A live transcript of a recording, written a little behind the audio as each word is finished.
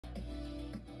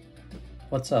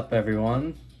What's up,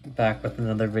 everyone? Back with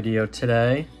another video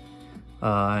today.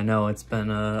 I know it's been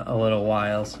a little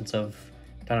while since I've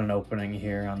done an opening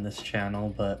here on this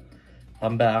channel, but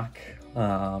I'm back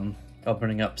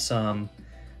opening up some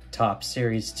Topps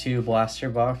Series 2 blaster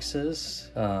boxes.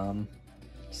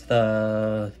 It's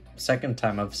the second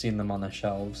time I've seen them on the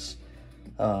shelves,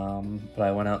 but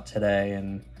I went out today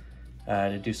and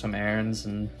to do some errands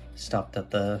and stopped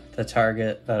at the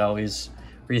Target that always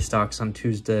restocks on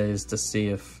Tuesdays to see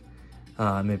if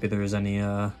maybe there was any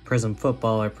Prizm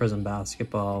football or Prizm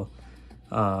basketball.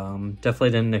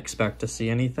 Definitely didn't expect to see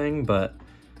anything, but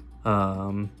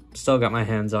still got my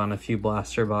hands on a few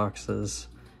blaster boxes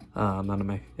that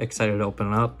I'm excited to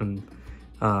open up, and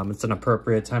it's an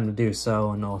appropriate time to do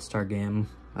so, an All-Star game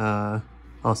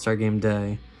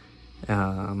day,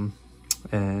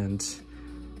 and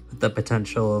the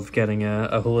potential of getting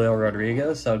a Julio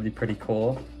Rodriguez, that would be pretty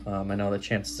cool. I know the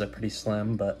chances are pretty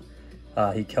slim, but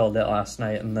he killed it last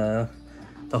night in the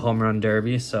home run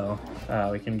derby, so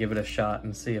we can give it a shot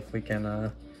and see if we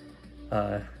can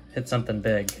hit something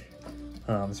big.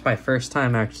 It's my first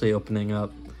time actually opening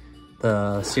up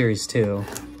the Series 2.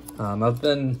 I've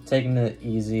been taking it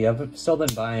easy. I've still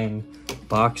been buying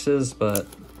boxes, but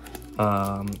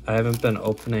I haven't been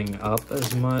opening up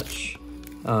as much.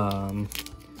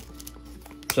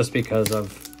 Just because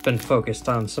I've been focused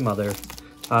on some other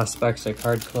aspects of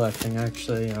card collecting.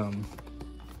 Actually,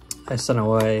 I sent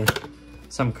away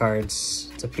some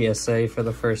cards to PSA for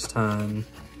the first time.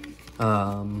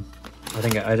 I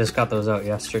think I just got those out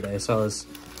yesterday, so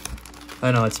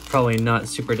I know it's probably not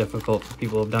super difficult for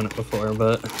people who've done it before,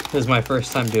 but it was my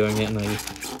first time doing it, and I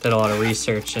did a lot of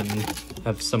research and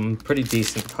have some pretty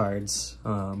decent cards.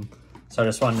 So I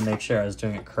just wanted to make sure I was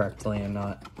doing it correctly and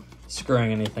not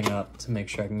screwing anything up, to make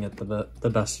sure I can get the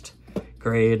best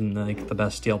grade and like the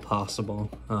best deal possible.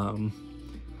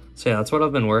 So yeah, that's what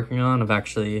I've been working on. I've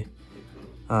actually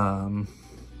and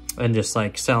just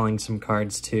like selling some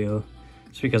cards too,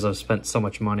 just because I've spent so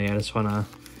much money. I just want to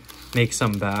make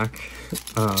some back.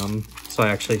 So I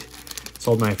actually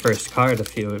sold my first card a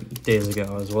few days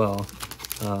ago as well.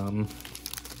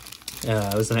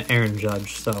 It was an Aaron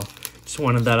Judge, so just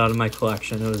wanted that out of my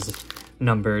collection. It was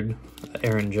numbered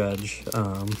Aaron Judge,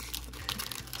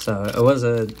 so it was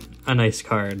a nice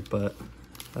card, but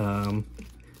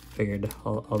figured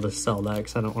I'll just sell that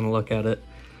because I don't want to look at it.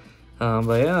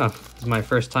 But yeah, it's my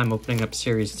first time opening up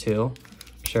Series 2. I'm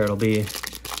sure it'll be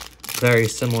very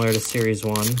similar to Series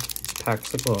 1. These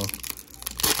packs look a little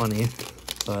funny,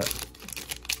 but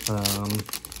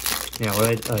yeah,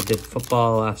 I did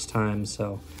football last time,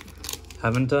 so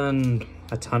haven't done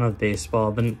a ton of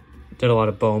baseball. Did a lot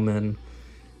of Bowman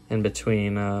in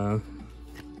between. I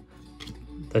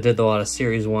did a lot of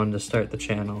Series 1 to start the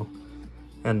channel,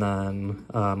 and then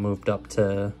moved up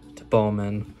to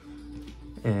Bowman,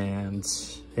 and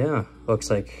yeah, looks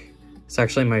like it's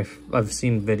actually I've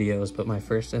seen videos, but my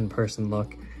first in-person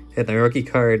look. And the rookie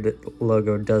card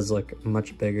logo does look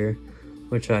much bigger,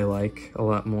 which I like a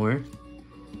lot more.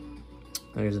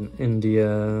 There's an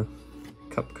India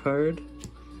Cup card.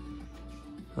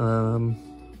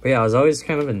 But yeah, I was always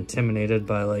kind of intimidated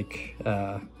by like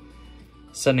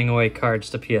sending away cards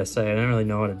to PSA. I didn't really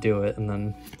know how to do it, and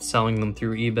then selling them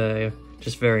through eBay.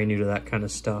 Just very new to that kind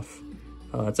of stuff.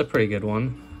 It's a pretty good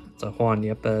one. It's a Juan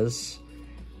Yepez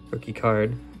rookie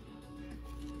card.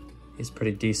 He's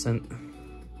pretty decent.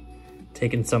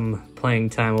 Taking some playing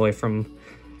time away from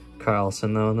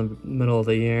Carlson though in the middle of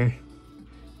the year.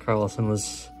 Carlson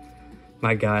was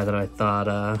my guy that I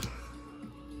thought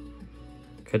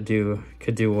could do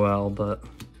well, but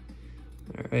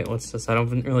all right, what's this? I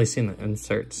haven't really seen the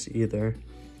inserts either.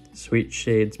 Sweet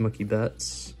Shades Mookie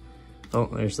Betts. Oh,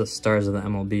 there's the stars of the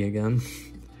MLB again.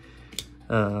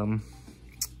 I've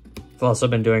also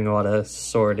been doing a lot of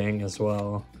sorting as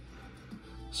well.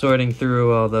 Sorting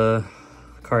through all the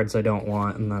cards I don't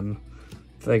want, and then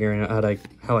figuring out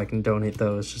how I can donate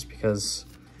those, just because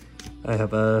I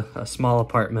have a small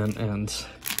apartment and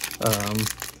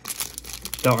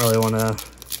don't really want to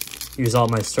use all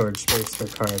my storage space for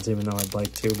cards, even though I'd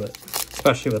like to, but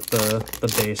especially with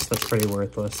the base, that's pretty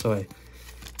worthless. So I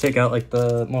take out like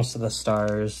most of the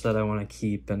stars that I want to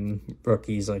keep, and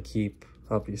rookies I keep,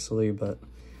 obviously, but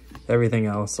everything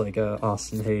else, like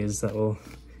Austin Hayes, that will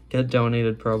get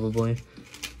donated probably.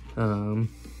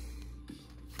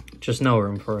 Just no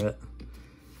room for it.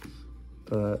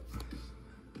 But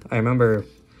I remember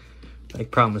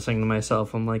like promising to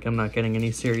myself, I'm like, I'm not getting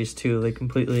any Series 2. They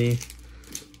completely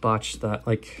botched that.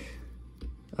 Like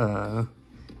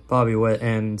Bobby Witt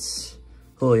and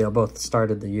Julio both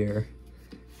started the year,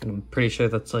 and I'm pretty sure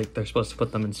that's like they're supposed to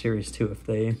put them in Series 2 if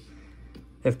they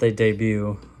if they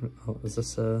debut. Oh, is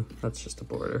this that's just a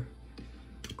border.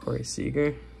 Corey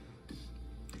Seager.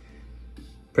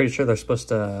 Pretty sure they're supposed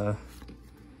to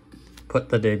put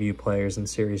the debut players in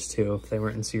Series 2 if they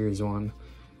weren't in Series 1.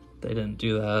 They didn't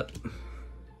do that.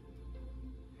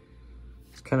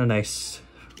 It's kind of nice,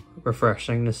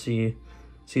 refreshing to see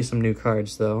some new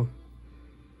cards though.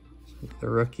 The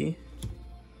rookie.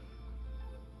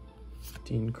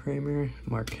 Dean Kramer,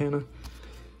 Mark Hanna.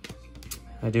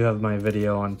 I do have my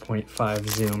video on 0.5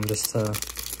 zoom just to,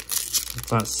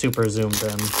 it's not super zoomed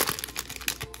in.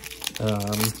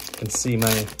 You can see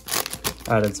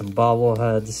added some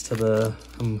bobbleheads to the,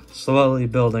 I'm slowly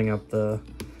building up the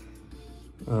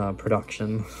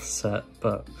production set,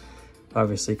 but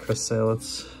obviously Chris Sale,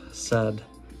 said,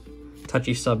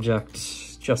 touchy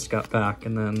subject, just got back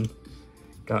and then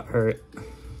got hurt.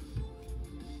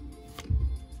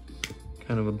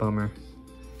 Kind of a bummer.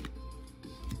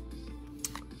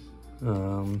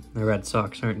 The Red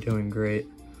Sox aren't doing great.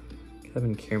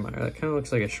 Kevin Kiermaier, that kind of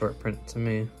looks like a short print to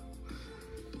me.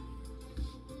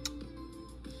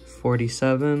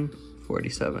 47.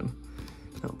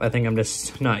 Nope, I think I'm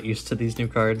just not used to these new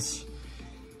cards.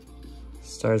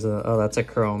 Stars of, oh, that's a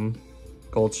chrome.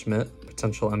 Goldschmidt,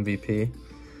 potential MVP.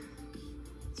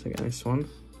 That's a nice one.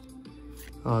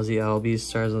 Ozzie Albies,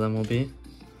 Stars of MLB.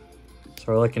 So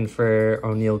we're looking for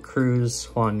O'Neal Cruz,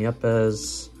 Juan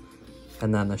Yepes,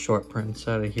 and then the short prints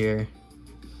out of here.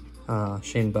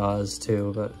 Shane Baz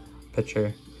too, but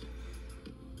pitcher.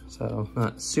 So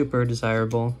not super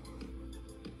desirable.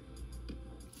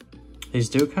 These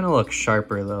do kind of look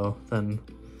sharper though than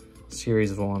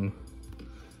Series 1.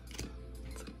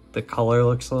 The color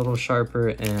looks a little sharper,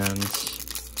 and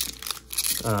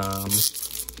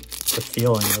the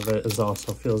feeling of it is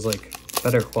also feels like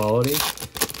better quality.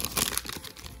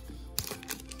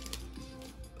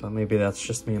 But maybe that's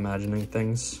just me imagining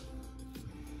things.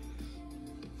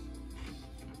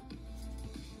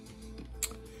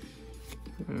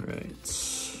 Alright,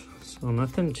 so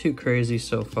nothing too crazy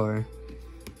so far.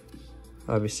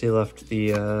 Obviously left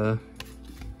the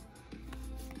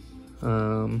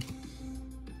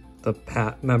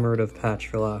commemorative patch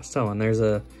for last. Oh, and there's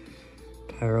a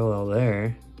parallel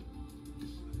there.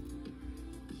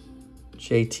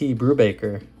 JT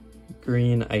Brubaker,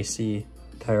 green icy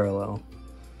parallel.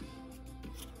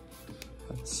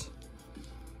 That's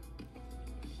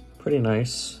pretty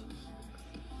nice.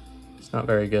 It's not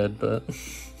very good, but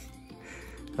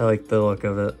I like the look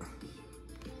of it.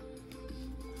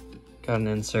 Got an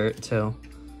insert too.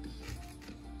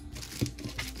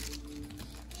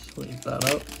 Just leave that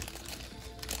up.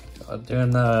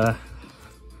 Doing the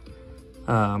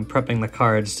prepping the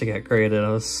cards to get graded. I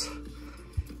was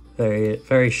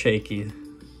very shaky,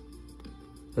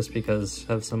 just because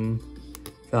I have some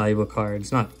valuable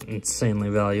cards. Not insanely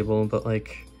valuable, but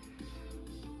like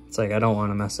it's like I don't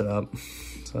want to mess it up.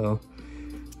 So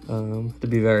to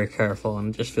be very careful,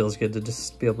 and it just feels good to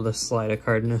just be able to slide a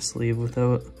card in a sleeve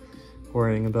without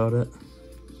worrying about it.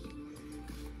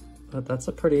 But that's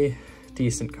a pretty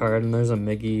decent card, and there's a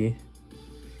Miggy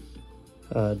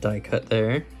die cut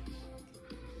there.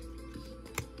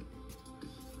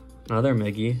 Another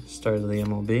Miggy, start of the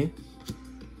MLB.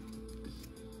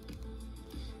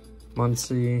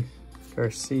 Muncy,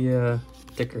 Garcia,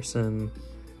 Dickerson,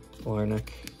 Warnick.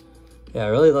 Yeah,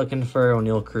 really looking for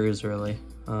O'Neal Cruz, really.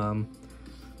 And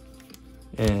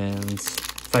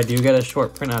if I do get a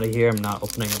short print out of here, I'm not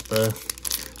opening up the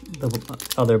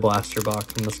other blaster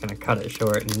box. I'm just gonna cut it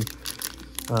short and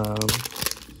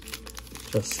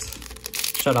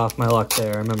just shut off my luck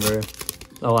there. I remember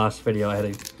the last video I had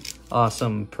an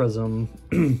awesome Prism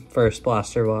first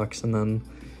blaster box, and then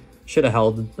should have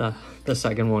held the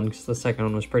second one because the second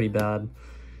one was pretty bad.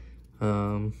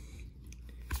 Not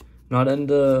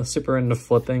super into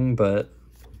flipping, but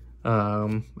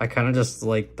I kind of just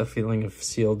like the feeling of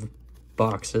sealed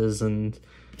boxes, and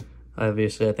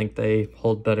obviously I think they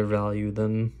hold better value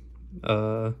than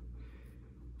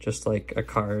just like a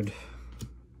card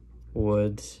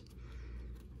would,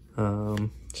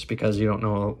 just because you don't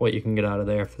know what you can get out of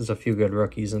there. If there's a few good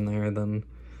rookies in there, then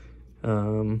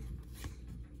it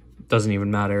doesn't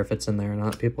even matter if it's in there or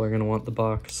not. People are going to want the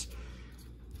box.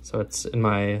 So it's in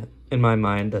my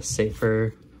mind a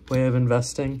safer way of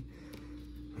investing.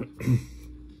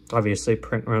 Obviously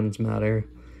print runs matter.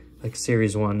 Like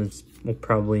Series 1 will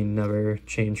probably never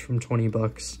change from 20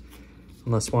 bucks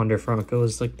unless Wander Franco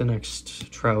is like the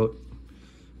next Trout,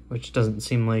 which doesn't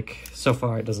seem like, so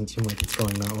far it doesn't seem like it's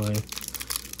going that way.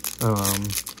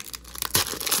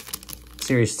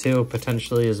 Series 2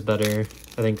 potentially is better.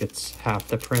 I think it's half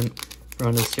the print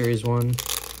run as Series 1,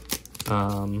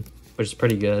 which is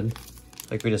pretty good.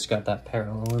 Like, we just got that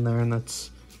parallel in there, and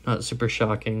that's not super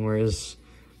shocking, whereas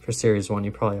for Series 1,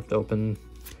 you probably have to open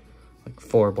like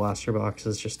 4 blaster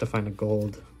boxes just to find a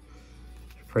gold.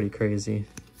 Pretty crazy.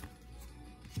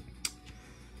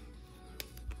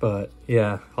 But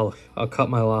yeah, I'll cut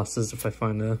my losses if I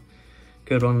find a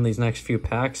good one in these next few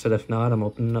packs, but if not, I'm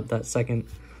opening up that second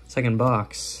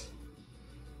box.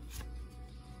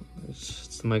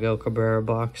 It's the Miguel Cabrera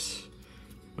box.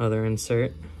 Another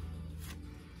insert.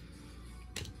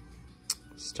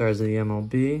 Stars of the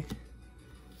MLB.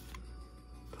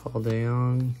 Paul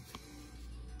DeJong.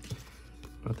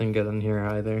 Nothing good in here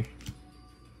either.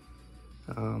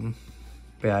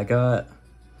 Yeah,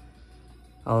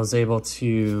 I was able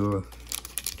to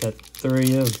get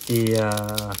 3 of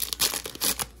the,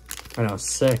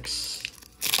 6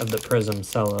 of the Prism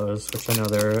Cellos, which I know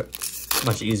they're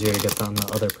much easier to get on the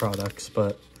other products,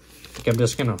 but I think I'm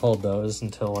just gonna hold those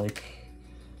until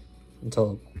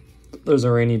there's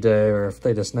a rainy day, or if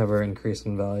they just never increase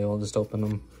in value, I'll just open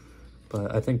them.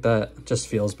 But I think that just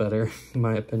feels better, in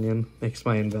my opinion. Makes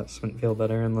my investment feel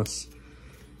better, unless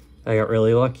I got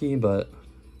really lucky, but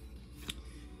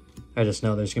I just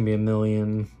know there's gonna be a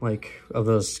million, like, of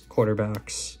those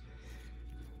quarterbacks,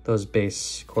 those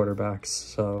base quarterbacks,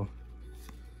 so.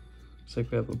 Looks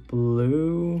like we have a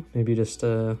blue, maybe just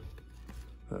a,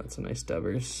 oh, that's a nice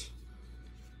Devers.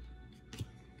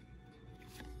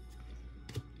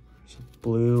 There's a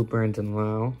blue Brandon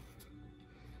Lau.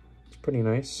 It's pretty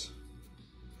nice.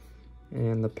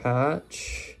 And the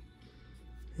patch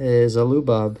is a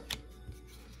Lubob.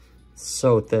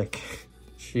 So thick.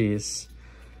 Jeez.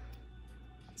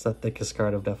 It's the thickest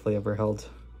card I've definitely ever held.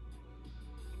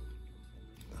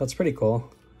 That's pretty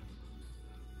cool.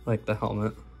 I like the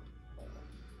helmet.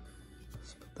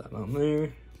 Let's put that on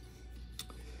there.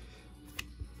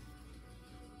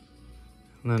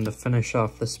 And then to finish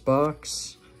off this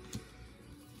box,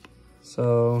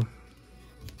 so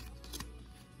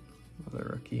another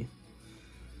rookie.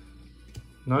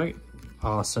 Not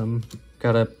awesome.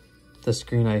 Got this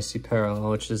green icy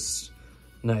parallel, which is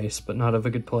nice, but not of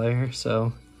a good player,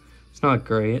 so it's not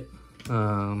great.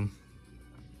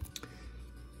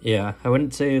 Yeah, I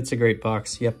wouldn't say it's a great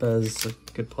box. Yepes a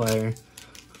good player,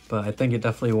 but I think it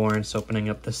definitely warrants opening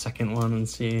up the second one and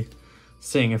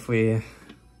seeing if we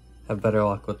have better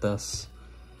luck with this.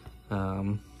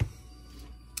 I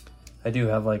do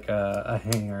have like a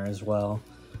hanger as well,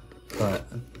 but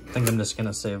I think I'm just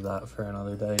gonna save that for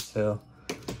another day too.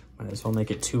 Might as well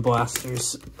make it 2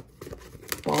 blasters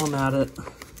while I'm at it.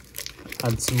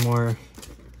 Add some more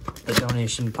to the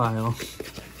donation pile.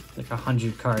 Like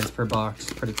 100 cards per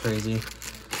box, pretty crazy.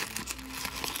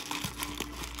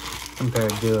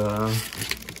 Compared to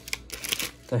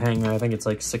the hanger, I think it's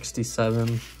like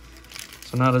 67.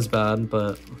 So not as bad,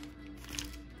 but,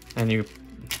 and you,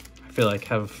 I feel like,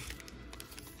 have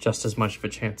just as much of a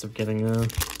chance of getting a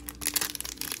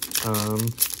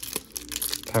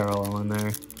parallel in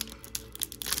there.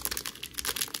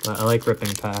 But I like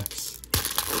ripping packs.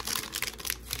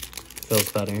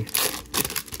 Feels better.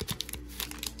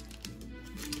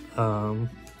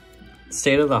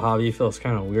 State of the hobby feels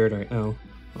kind of weird right now,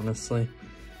 honestly.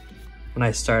 When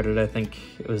I started, I think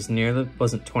it was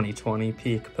wasn't 2020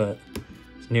 peak, but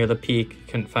it was near the peak.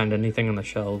 Couldn't find anything on the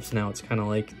shelves. Now it's kind of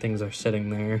like things are sitting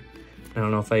there. I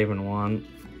don't know if I even want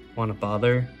to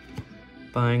bother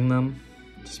buying them,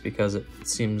 just because it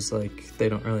seems like they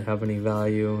don't really have any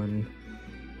value, and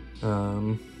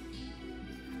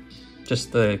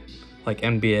just the like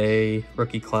NBA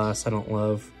rookie class I don't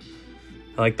love.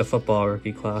 I like the football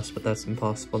rookie class, but that's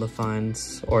impossible to find,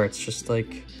 or it's just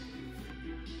like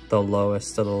the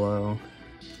lowest of the low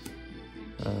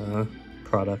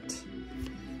product.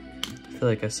 I feel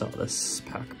like I saw this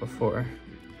pack before.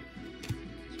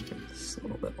 It's a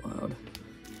little bit loud.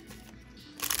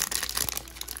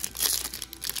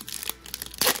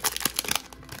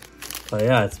 But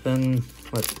yeah, it's been,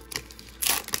 what,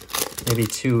 maybe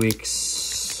 2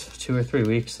 or 3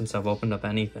 weeks since I've opened up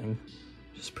anything.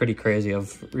 It's pretty crazy.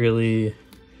 I've really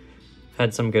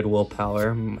had some good willpower.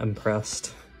 I'm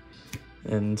impressed.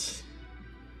 And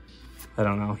I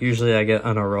don't know, usually I get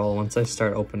on a roll once I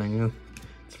start opening.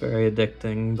 It's very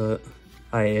addicting, but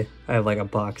I have like a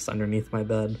box underneath my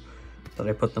bed that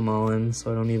I put them all in,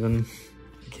 so I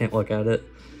can't look at it.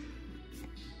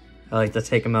 I like to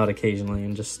take them out occasionally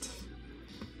and just,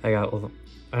 I don't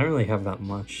really have that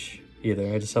much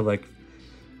either. I just have like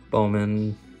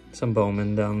some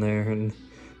Bowman down there and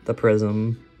the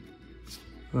Prism.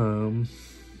 But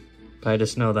I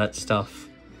just know that stuff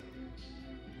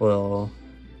will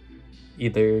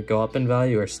either go up in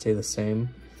value or stay the same.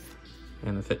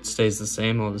 And if it stays the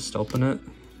same, I'll just open it.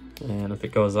 And if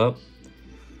it goes up,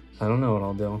 I don't know what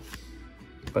I'll do,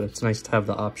 but it's nice to have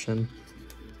the option.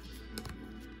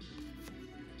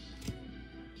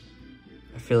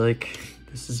 I feel like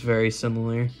this is very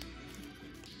similar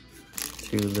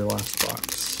to the last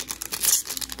box.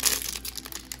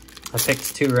 I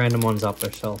picked 2 random ones off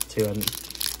their shelf too, and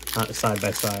not side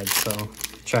by side, so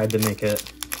tried to make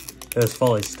it was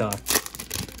fully stocked.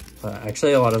 But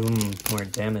actually a lot of them were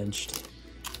damaged.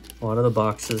 A lot of the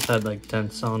boxes had like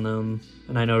dents on them,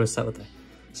 and I noticed that with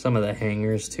some of the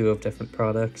hangers too of different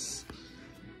products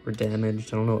were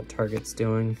damaged. I don't know what Target's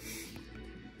doing.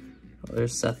 Oh,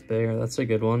 there's Seth Bayer, that's a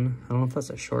good one. I don't know if that's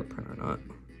a short print or not.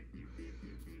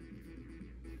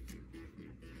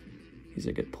 He's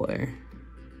a good player.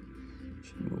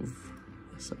 Should move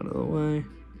this out of the way.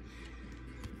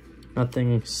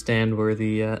 Nothing stand worthy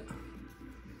yet,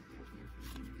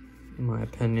 in my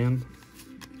opinion.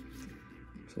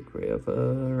 Looks like we have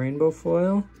a rainbow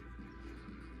foil.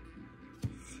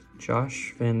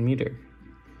 Josh Van Meter.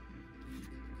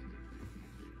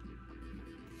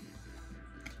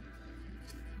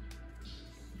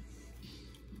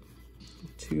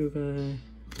 Altuve.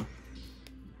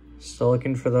 Still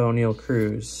looking for the O'Neal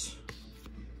Cruz.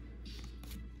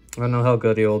 I don't know how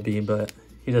good he will be, but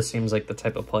he just seems like the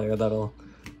type of player that'll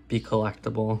be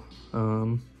collectible.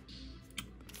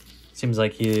 Seems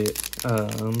like he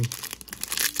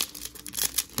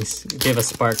gave a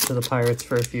spark to the Pirates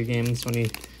for a few games when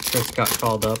he first got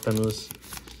called up, and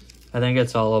I think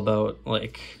it's all about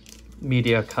like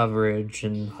media coverage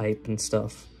and hype and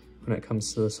stuff when it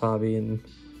comes to this hobby, and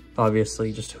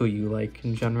obviously just who you like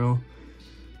in general.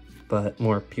 But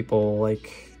more people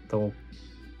like the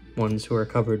ones who are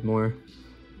covered more.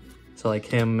 So like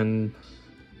him, and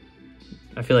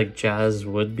I feel like Jazz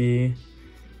would be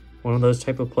one of those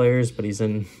type of players, but he's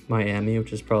in Miami,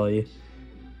 which is probably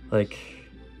like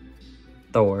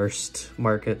the worst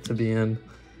market to be in.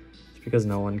 It's because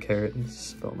no one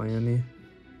cares about Miami.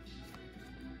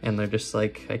 And they're just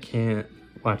like, I can't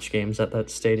watch games at that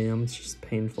stadium. It's just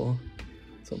painful.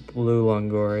 It's a blue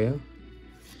Longoria.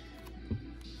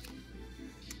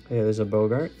 Okay, there's a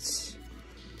Bogarts.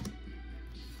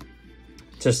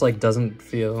 Just like doesn't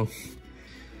feel,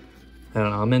 I don't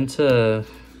know, I'm into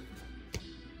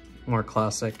more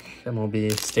classic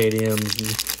MLB stadiums,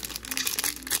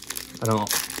 and I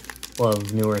don't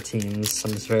love newer teams.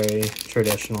 I'm just very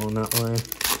traditional in that way.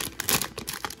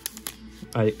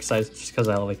 Just because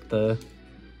I like the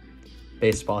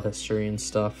baseball history and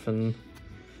stuff, and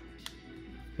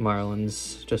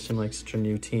Marlins just seem like such a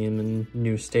new team and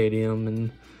new stadium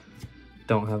and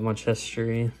don't have much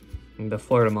history. The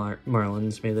Florida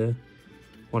Marlins made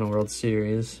won a World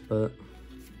Series, but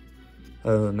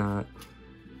other than that,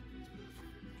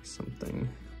 something.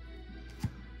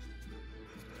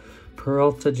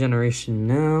 Peralta Generation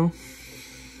Now.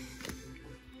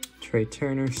 Trey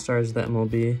Turner, Stars of the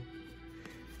MLB.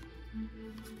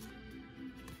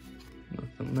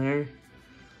 Nothing there.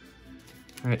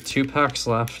 All right, 2 packs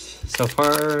left. So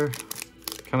far,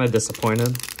 kind of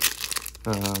disappointed.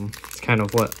 It's kind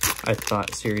of what I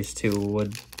thought Series 2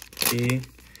 would be.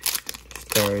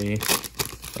 Just very,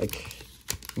 like,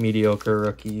 mediocre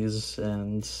rookies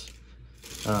and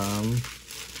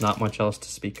not much else to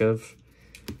speak of.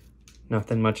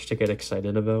 Nothing much to get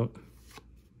excited about,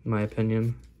 in my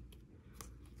opinion.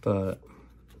 But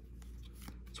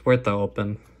it's worth the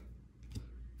open.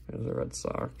 There's the Red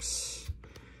Sox.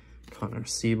 Connor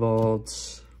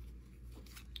Seabold.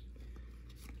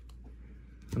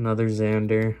 Another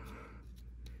Xander.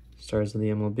 Stars of the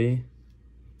MLB.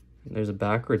 And there's a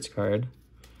backwards card.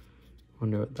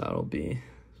 Wonder what that'll be.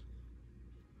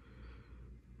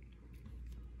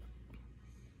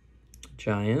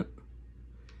 Giant.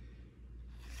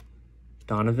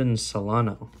 Donovan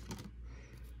Solano.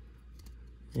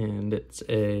 And it's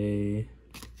a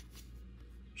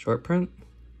short print.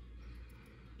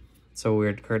 It's a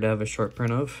weird card to have a short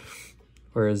print of.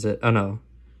 Or is it? Oh no.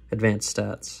 Advanced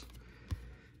stats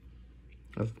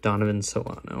of Donovan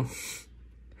Solano.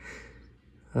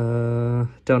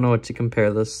 Don't know what to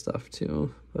compare this stuff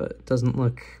to, but it doesn't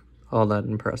look all that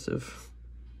impressive.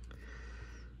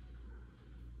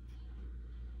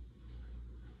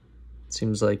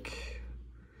 Seems like,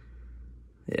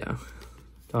 yeah,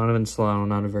 Donovan Solano,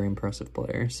 not a very impressive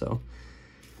player, so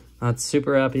not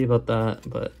super happy about that,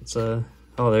 but it's a,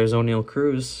 oh, there's O'Neal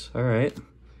Cruz, all right.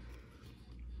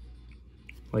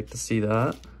 Like to see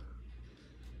that.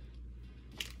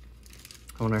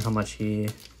 I wonder how much he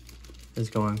is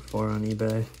going for on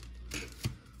eBay.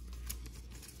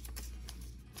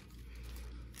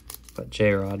 But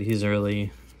J-Rod, he's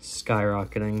really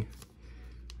skyrocketing.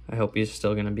 I hope he's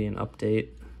still going to be an update.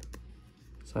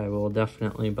 So I will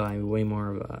definitely buy way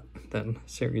more of that than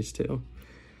Series 2.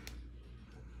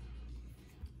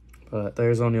 But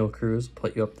there's O'Neal Cruz,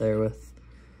 put you up there with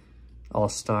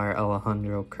All-Star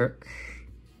Alejandro Kirk.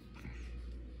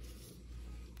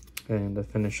 And to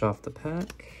finish off the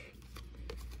pack,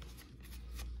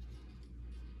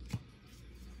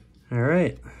 all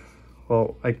right,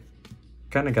 well, I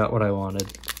kind of got what I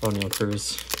wanted, O'Neal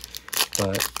Cruz, but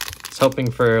I was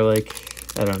hoping for, like,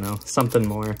 I don't know, something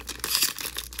more.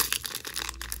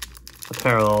 A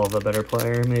parallel of a better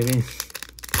player, maybe.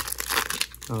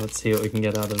 Let's see what we can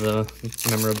get out of the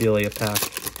memorabilia pack.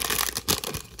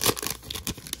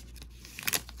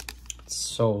 It's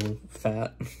so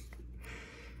fat.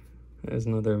 There's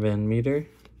another Van Meter.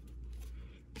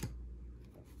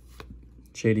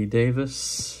 JD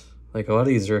Davis. Like, a lot of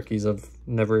these rookies I've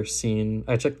never seen.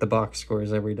 I check the box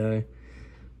scores every day.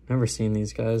 Never seen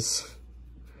these guys.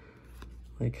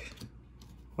 Like,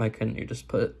 why couldn't you just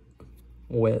put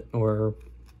Witt or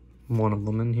one of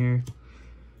them in here?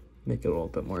 Make it a little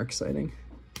bit more exciting.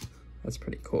 That's a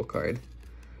pretty cool card.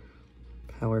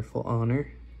 Powerful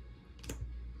Honor.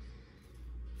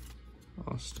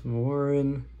 Austin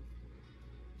Warren.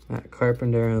 Matt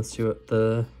Carpenter. Let's see what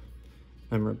the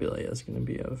memorabilia is going to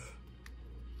be of.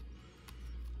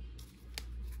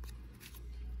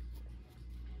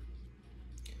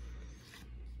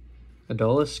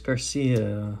 Adolis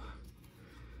Garcia.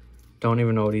 Don't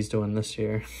even know what he's doing this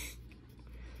year.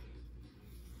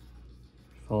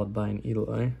 Followed by an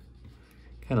Eloy.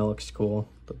 Kind of looks cool,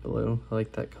 the blue. I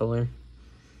like that color.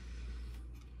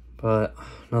 But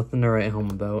nothing to write home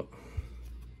about.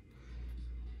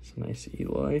 It's a nice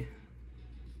Eloy.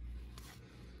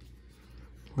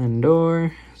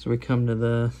 Lindor. As we come to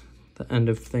the end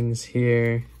of things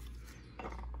here.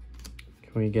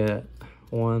 Can we get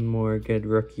one more good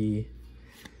rookie?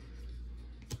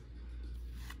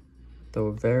 At the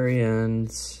very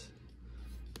end.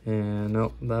 And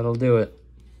nope, that'll do it.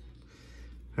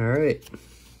 All right,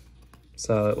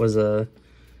 so it was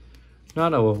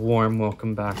not a warm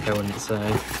welcome back, I wouldn't say,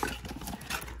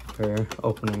 for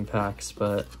opening packs,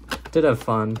 but did have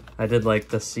fun. I do like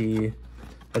to see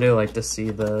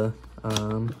the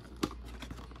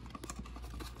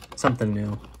something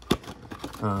new.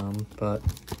 But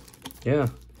yeah,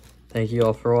 thank you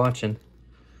all for watching.